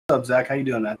up, Zach? How you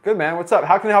doing, man? Good, man. What's up?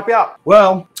 How can I help you out?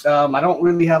 Well, I don't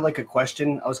really have like a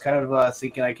question. I was kind of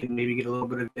thinking I could maybe get a little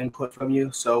bit of input from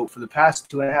you. So for the past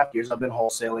 2.5 years, I've been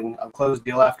wholesaling. I've closed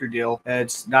deal after deal.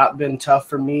 It's not been tough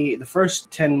for me. The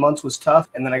first 10 months was tough,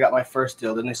 and then I got my first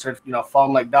deal. Then they started,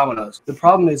 falling like dominoes. The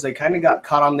problem is I kind of got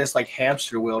caught on this like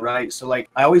hamster wheel, right? So like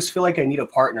I always feel like I need a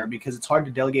partner because it's hard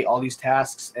to delegate all these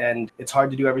tasks and it's hard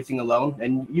to do everything alone.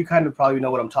 And you kind of probably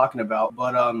know what I'm talking about.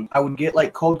 But I would get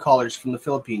like cold callers from the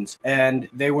Philippines, and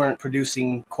they weren't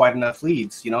producing quite enough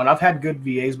leads, and I've had good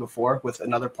VAs before with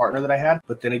another partner that I had,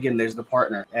 but then again, there's the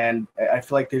partner, and I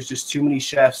feel like there's just too many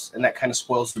chefs, and that kind of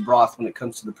spoils the broth when it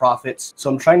comes to the profits. So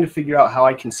I'm trying to figure out how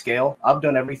I can scale. I've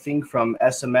done everything from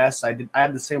SMS. I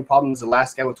had the same problem as the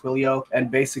last guy with Twilio, and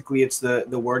basically it's the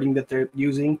wording that they're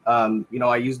using.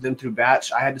 I used them through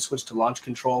batch. I had to switch to launch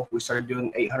control. We started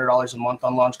doing $800 a month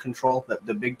on launch control,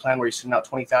 the big plan where you're sending out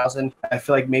 20,000. I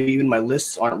feel like maybe even my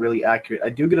lists aren't really accurate. I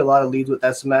do get a lot of leads with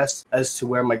SMS. As to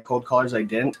where my cold callers, I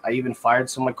didn't. I even fired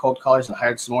some of my cold callers and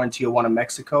hired some more in Tijuana,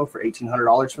 Mexico for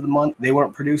 $1,800 for the month. They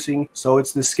weren't producing. So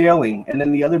it's the scaling. And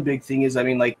then the other big thing is,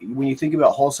 like when you think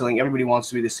about wholesaling, everybody wants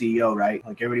to be the CEO, right?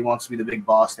 Like everybody wants to be the big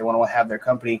boss. They want to have their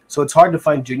company. So it's hard to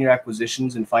find junior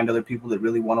acquisitions and find other people that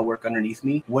really want to work underneath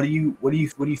me. What do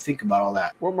you think about all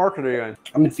that? What market are you in?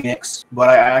 I'm in Phoenix, but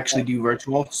I actually do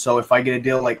virtual. So if I get a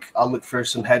deal, like I'll look for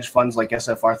some hedge funds like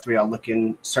SFR3. I'll look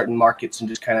in certain markets and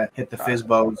just kind of hit the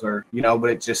FISBOs or, but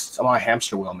it just, I'm on a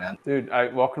hamster wheel, man. Dude,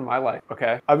 welcome to my life.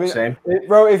 Okay. Same.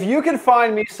 Bro, if you can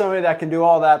find me somebody that can do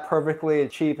all that perfectly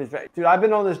and cheap, dude, I've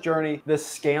been on this journey, this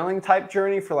scaling type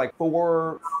journey for like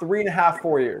 4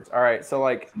 years. All right. So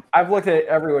like I've looked at it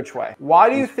every which way. Why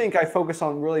do you think I focus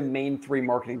on really main 3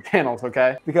 marketing channels?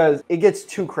 Okay. Because it gets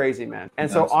too crazy, man. And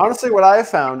so honestly, what I have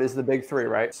found is the big 3,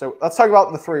 right? So let's talk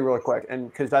about the 3 really quick. And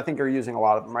because I think you're using a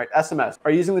lot of them, right? SMS.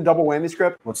 Are you using the double whammy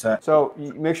script? What's that? So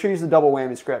make sure you use the double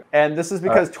whammy script. And this is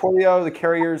because Twilio, the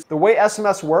carriers, the way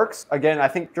SMS works, again, I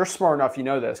think you're smart enough, you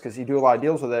know this because you do a lot of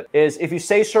deals with it, is if you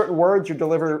say certain words, your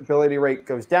deliverability rate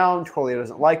goes down. Twilio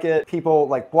doesn't like it. People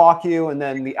like block you, and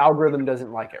then the algorithm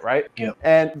doesn't like it, right? Yep.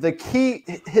 And the key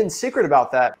hidden secret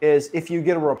about that is if you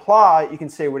get a reply, you can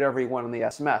say whatever you want on the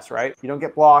SMS, right? You don't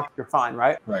get blocked, you're fine,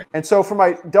 right? Right. And so for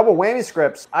my double whammy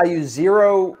scripts, I use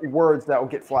 0 words that will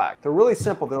get flagged. They're really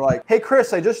simple. They're like, hey,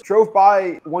 Chris, I just drove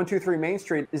by 123 Main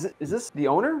Street. Is this the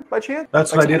owner by chance?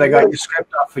 That's what I did. I got your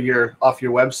script off your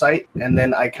website, and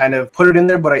then I kind of put it in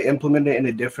there, but I implemented it in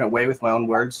a different way with my own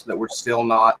words that were still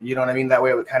not, you know what I mean? That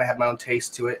way I would kind of have my own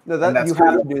taste to it. No, you have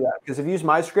to do that because if you use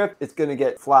my script, it's going to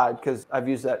get flagged because I've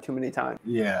used that too many times.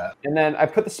 Yeah. And then I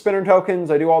put the spinner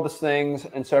tokens, I do all these things,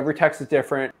 and so every text is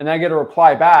different, and then I get a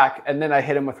reply back, and then I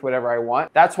hit them with whatever I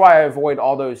want. That's why I avoid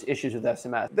all those issues with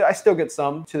SMS. I still get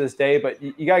some to this day, but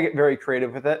you got to get very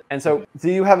creative with it. And so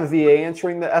do you have a VA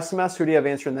answering the SMS? Who do you have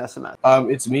answering the SMS?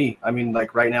 It's me.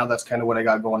 Like right now, that's kind of what I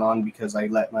got going on because I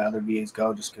let my other VAs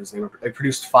go just because they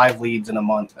produced 5 leads in a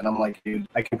month. And I'm like, dude,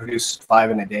 I can produce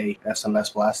 5 in a day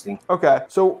SMS blasting. Okay.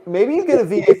 So maybe you get a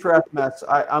VA for SMS.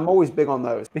 I'm always big on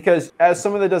those because as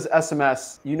someone that does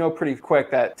SMS, you know pretty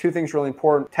quick that 2 things are really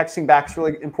important. Texting back is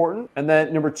really important. And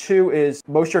then number 2 is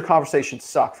most of your conversations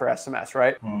suck for SMS,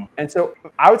 right? And so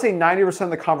I would say 90% of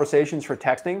the conversations for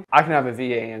texting, I can have a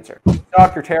VA answer.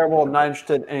 Suck, you're terrible, I'm not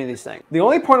interested in any of these things. The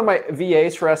only point of my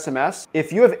VAs for SMS,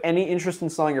 if you have any interest in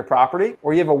selling your property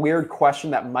or you have a weird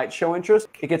question that might show interest,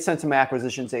 it gets sent to my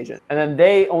acquisitions agent. And then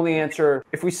they only answer,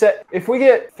 if we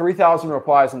get 3,000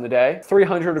 replies in the day,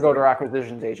 300 to go to our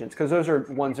acquisitions agents because those are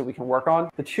ones that we can work on.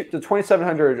 The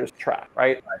 2,700 are just track,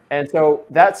 right? And so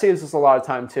that saves us a lot of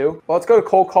time too. But let's go to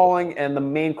cold calling and the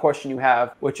main question you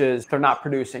have, which is they're not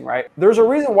producing, right? There's a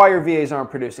reason why your VAs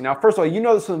aren't producing. Now, first of all, you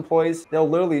know this with employees, they'll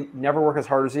literally never work as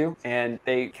hard as you and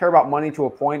they care about money to a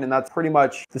point, and that's pretty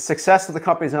much the success of the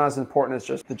company is not as important as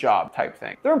just the job type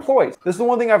thing. They're employees. This is the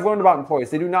one thing I've learned about employees.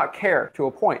 They do not care to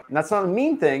a point. And that's not a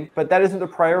mean thing, but that isn't the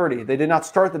priority. They did not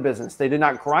start the business. They did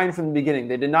not grind from the beginning.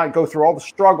 They did not go through all the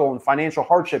struggle and financial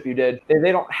hardship you did.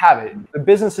 They don't have it. The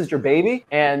business is your baby,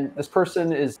 and this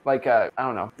person is like I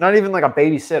don't know, not even like a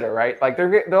babysitter, right? Like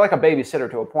they're like a babysitter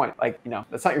to a point. Like,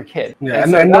 that's not your kid. Yeah,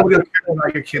 and nobody will care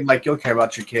about your kid like you'll care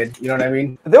about your kid. You know what I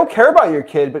mean? They'll care about your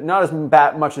kid, but not as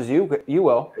much as you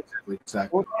will.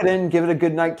 Exactly. Well, it in, give it a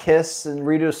good night kiss, and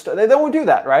read it a story. They don't do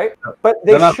that, right? But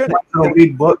They're they not shouldn't. gonna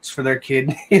read books for their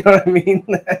kid. You know what I mean?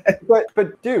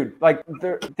 But dude, like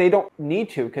they don't need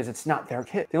to because it's not their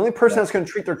kid. The only person that's going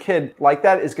to treat their kid like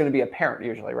that is going to be a parent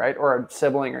usually, right? Or a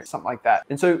sibling or something like that.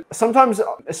 And so sometimes,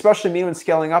 especially me when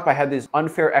scaling up, I had these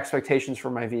unfair expectations for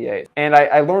my VAs. And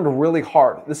I learned really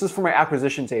hard. This is for my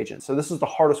acquisitions agents. So this is the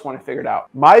hardest one I figured out.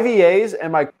 My VAs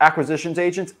and my acquisitions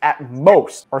agents at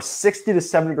most are 60 to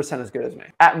 70% as good as me.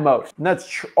 At most. And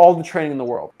that's all the training in the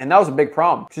world. And that was a big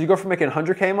problem because you go from making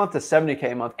 100K a month to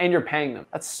 70K a month and you're paying them.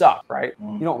 That sucks, right?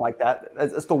 You don't like that.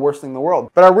 That's the worst thing in the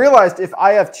world. But I realized if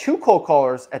I have 2 cold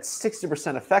callers at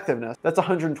 60% effectiveness, that's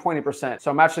 120%.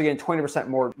 So I'm actually getting 20%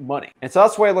 more money. And so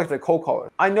that's the way I looked at cold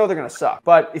callers. I know they're going to suck,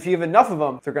 but if you have enough of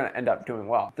them, they're going to end up doing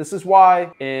well. This is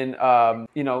why in,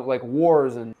 like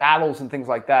wars and battles and things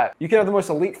like that, you can have the most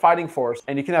elite fighting force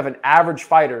and you can have an average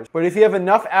fighters. But if you have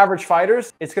enough average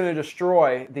fighters, it's going to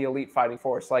destroy the elite fighting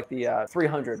force, like the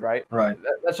 300, right? Right.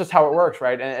 That's just how it works,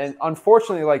 right? And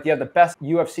unfortunately, like you have the best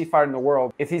UFC fighter in the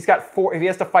world. If he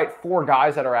has to fight 4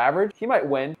 guys that are average, he might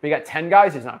win. But you got 10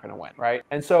 guys, he's not going to win, right?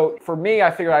 And so for me,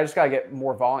 I figured I just got to get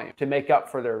more volume to make up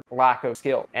for their lack of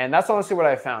skill. And that's honestly what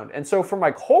I found. And so for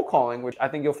my cold calling, which I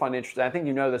think you'll find interesting, I think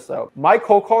you know this though, my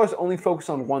cold callers only focus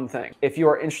on one thing. If you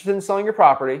are interested in selling your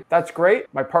property, that's great.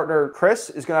 My partner, Chris,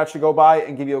 is going to actually go by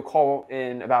and give you a call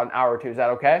in about an hour or 2. Is that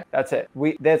okay? That's it.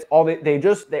 That's all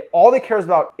all they care is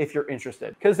about if you're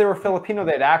interested. Because they were Filipino,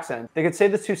 they had accent. They could say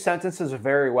the 2 sentences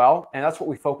very well. And that's what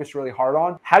we focus really hard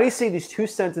on. How do you say these 2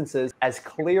 sentences as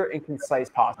clear and concise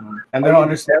possible? And they don't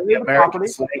understand the American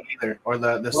slang either, or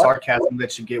the sarcasm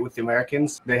that you get with the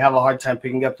Americans. They have a hard time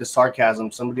picking up the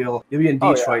sarcasm. You'll be in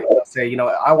Detroit, they'll say,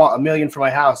 I want $1 million for my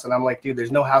house. And I'm like, dude,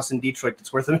 there's no house in Detroit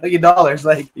that's worth $1 million.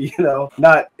 Like,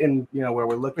 not in, where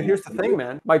we're looking. But here's the thing,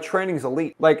 man. My training's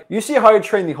elite. Like, you see how I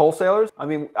train the wholesalers? I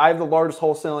mean, I have the largest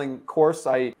wholesaling course.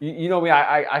 You know me,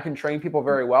 I can train people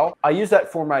very well. I use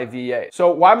that for my VA.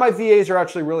 So why my VAs are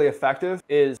actually really effective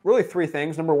is really 3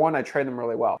 things. Number 1, I train them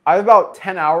really well. I have about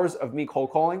 10 hours of me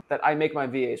cold calling that I make my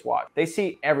VAs watch. They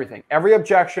see everything, every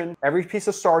objection, every piece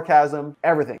of sarcasm,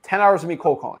 everything. 10 hours of me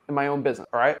cold calling in my own business.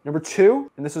 All right. Number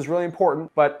 2, and this is really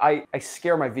important, but I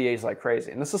scare my VAs like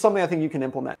crazy. And this is something I think you can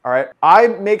implement. All right. I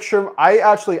make sure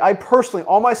I personally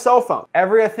on my cell phone,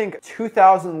 every, I think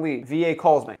 2,000 lead VA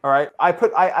calls me. All right. I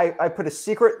put a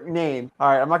secret name. All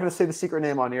right. I'm not going to say the secret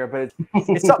name on here, but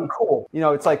it's something cool.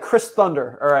 It's like Chris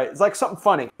Thunder. All right. It's like something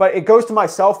funny, but it goes to my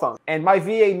cell phone and my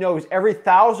VA knows every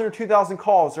 1,000 or 2,000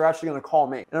 calls, they're actually going to call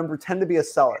me and I'm pretend to be a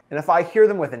seller. And if I hear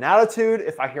them with an attitude,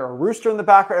 if I hear a rooster in the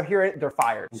background, they're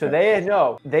fired. Okay. So they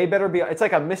know they better be, it's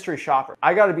like a mystery shopper.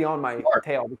 I got to be on my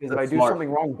tail because if I do something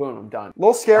wrong, boom, I'm done. A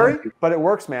little scary, but it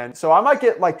works, man. So I might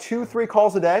get like 2-3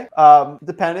 calls a day,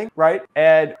 depending, right?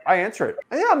 And I answer it.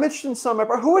 And yeah, I'm interested in some,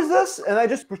 who is this? And I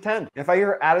just pretend. If I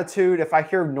hear attitude, if I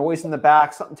hear noise in the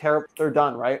back, something terrible, they're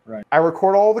done, right? I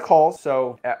record all the calls.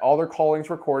 So all their calling's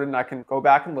recorded and I can go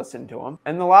back and listen to them.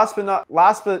 And the last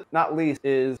but not least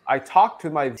is I talk to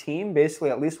my team basically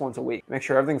at least once a week. Make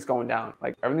sure everything's going down.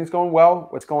 Like everything's going well,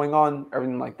 what's going on,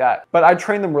 everything like that. But I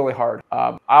train them really hard.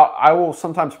 I will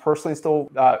sometimes personally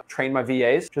still train my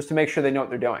VAs just to make sure they know what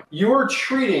they're doing. You're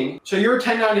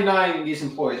 1099 these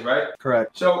employees, right?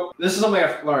 Correct. So this is something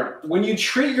I've learned. When you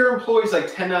treat your employees like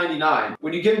 1099,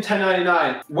 when you give them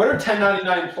 1099, what are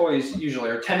 1099 employees usually?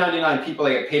 Or 1099 people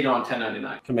that get paid on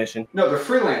 1099? Commission. No, they're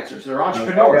freelancers. They're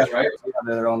entrepreneurs, right? Yeah,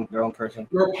 they're their own person.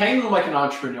 You're paying them like an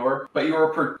entrepreneur, but you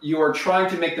are trying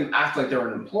to make them act like they're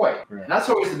an employee. Right. And that's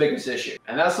always the biggest issue.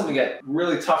 And that's something that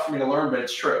really tough for me to learn, but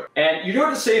it's true. And you do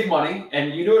it to save money,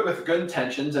 and you do it with good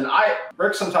intentions. And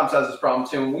Rick sometimes has this problem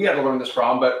too, and we had to learn this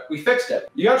problem, but we fixed it.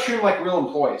 You got to treat them like real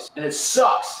employees. And it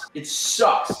sucks. It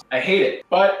sucks. I hate it.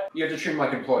 But you have to treat them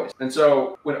like employees. And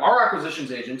so with our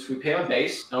acquisitions agents, we pay them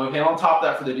base, and we pay them on top of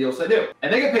that for the deals they do.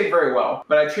 And they get paid very well,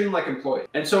 but I treat them like employees.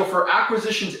 And so for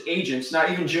acquisitions agents, not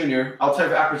even junior, outside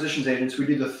of acquisitions agents, we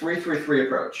do the 3-3-3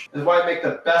 approach. This is why I make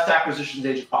the best acquisitions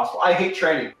agents possible. I hate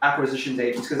training acquisitions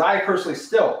agents because I personally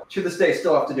still, to this day,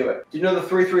 still have to do it. Do you know the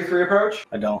 3-3-3 approach?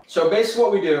 I don't. So basically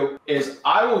what we do is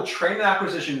I will train an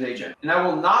acquisitions agent and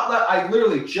I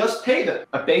literally just pay them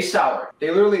a base salary.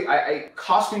 It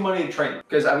costs me money to train them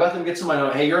because I let them get some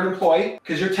money. Hey, you're an employee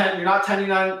because you're not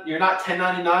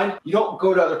 1099. You don't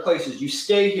go to other places. You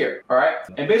stay here. All right.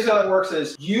 And basically how that works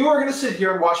is you are going to sit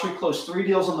here and watch me close 3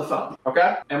 deals on the phone. Okay.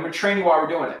 And I'm going to train you while we're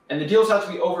doing it. And the deals have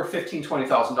to be over $15,000,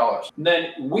 $20,000.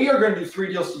 Then we are going to do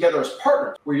 3 deals together as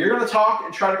partners where you're going to talk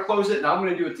and try to close it. And I'm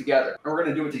going to do it together. And we're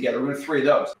going to do it together. We're going to do 3 of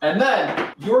those. And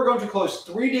then you're going to close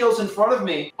 3 deals in front of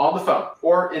me on the phone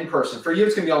or in person. For you,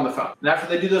 it's going to be on the phone. And after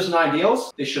they do those 9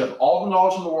 deals, they should have all the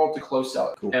knowledge in the world to close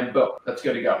sell it. Cool. And boom, that's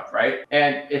good to go, right?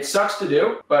 And it sucks to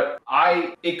do, but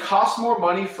it costs more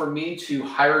money for me to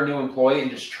hire a new employee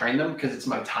and just train them because it's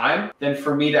my time than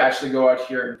for me to actually go out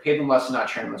here and pay them less and not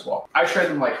train them as well. I train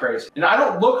them like crazy. And I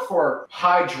don't look for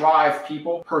high drive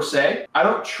people per se. I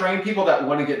don't train people that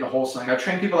want to get into wholesaling. I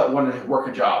train people that want to work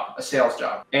a job, a sales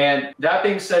job. And that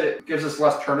being said, it gives us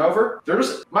less turnover.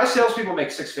 My salespeople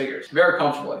make 6 figures very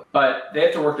comfortably, but they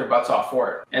have to work their butts off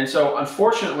for it. And so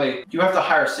unfortunately, you have to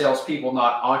hire salespeople,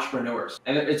 not entrepreneurs.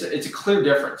 And it's a clear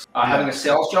difference, having a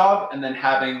sales job and then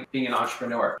being an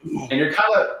entrepreneur. And you're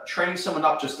kind of training someone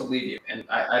up just to leave you. And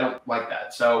I don't like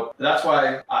that. So that's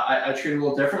why I treat it a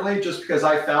little differently, just because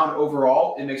I found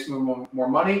overall it makes me more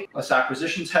money, less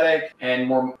acquisitions headache, and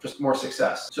more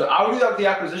success. So I would do that with the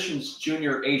acquisitions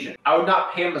junior agent. I would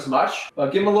not pay him as much,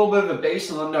 but give him a little bit of a base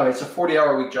and let him know it's a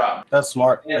 40-hour-a-week job. That's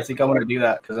smart. I think I'm going to do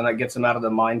that because then that gets them out of the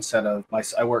mindset of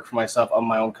I work for myself, I'm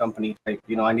my own company. I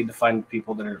need to find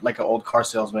people that are like an old car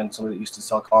salesman, somebody that used to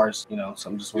sell cars,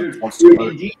 some just wants to.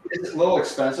 Indeed, it's a little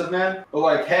expensive, man. But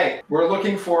like, hey, we're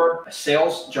looking for a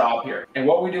sales job here. And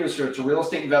what we do is it's a real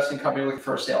estate investing company looking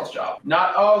for a sales job.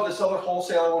 Not, oh, this other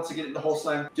wholesaler wants to get into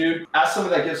wholesaling. Dude, as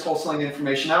somebody that gives wholesaling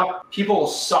information out, people will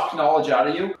suck knowledge out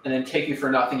of you and then take you for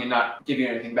nothing and not give you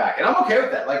anything back. And I'm okay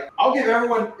with that. Like, I'll give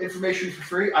everyone information for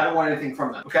free. I don't want anything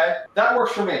from them, okay? That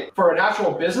works for me. For an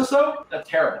actual business, though, that's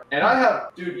terrible. And I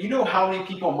have, dude, you know how many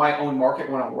people in my own market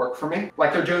want to work for me?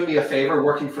 Like they're doing me a favor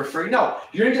working for free? No,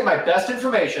 you're going to get my best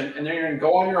information and then you're going to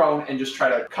go on your own and just try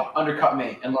to undercut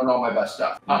me and learn all my best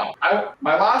stuff.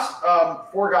 My last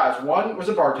 4 guys, one was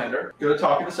a bartender, good at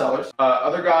talking to sellers.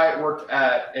 Other guy worked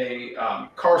at a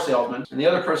car salesman, and the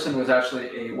other person was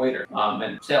actually a waiter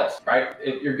and sales, right?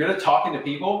 If you're good at talking to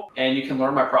people and you can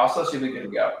learn my process, you'll be good to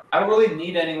go. I don't really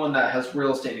need anyone that has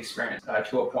real estate experience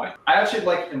to a point. I actually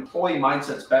like employee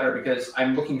mindsets better because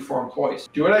I'm looking for employees.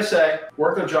 Do what I say,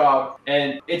 work their job.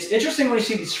 And it's interesting when you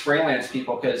see these freelance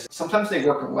people because sometimes they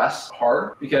work less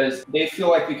hard because they feel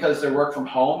like because they work from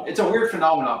home, it's a weird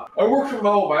phenomenon. I work from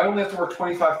home, I only have to work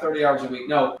 25, 30 hours a week.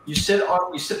 No, you sit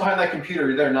behind that computer,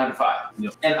 you're there 9 to 5.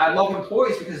 Yep. And I love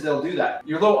employees because they'll do that.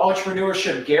 Your little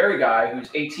entrepreneurship Gary guy who's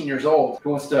 18 years old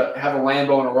who wants to have a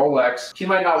Lambo and a Rolex, he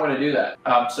might not want to do that.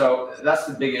 So that's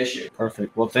the big issue.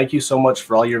 Perfect. Well, thank you so much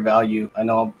for all your value. I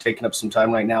know I'm taking up some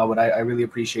time right now, but I really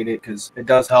appreciate it because it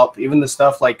does help. Even the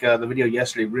stuff like the video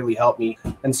yesterday really helped me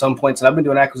in some points. And I've been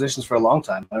doing acquisitions for a long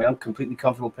time. I mean, I'm completely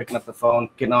comfortable picking up the phone,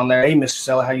 getting on there. Hey, Mr.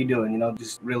 Seller, how you doing?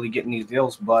 Just really getting these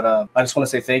deals. But I just want to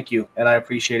say thank you, and I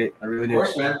appreciate it. I really do. Of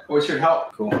course, man. Always here to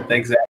help. Cool. Thanks, Zach.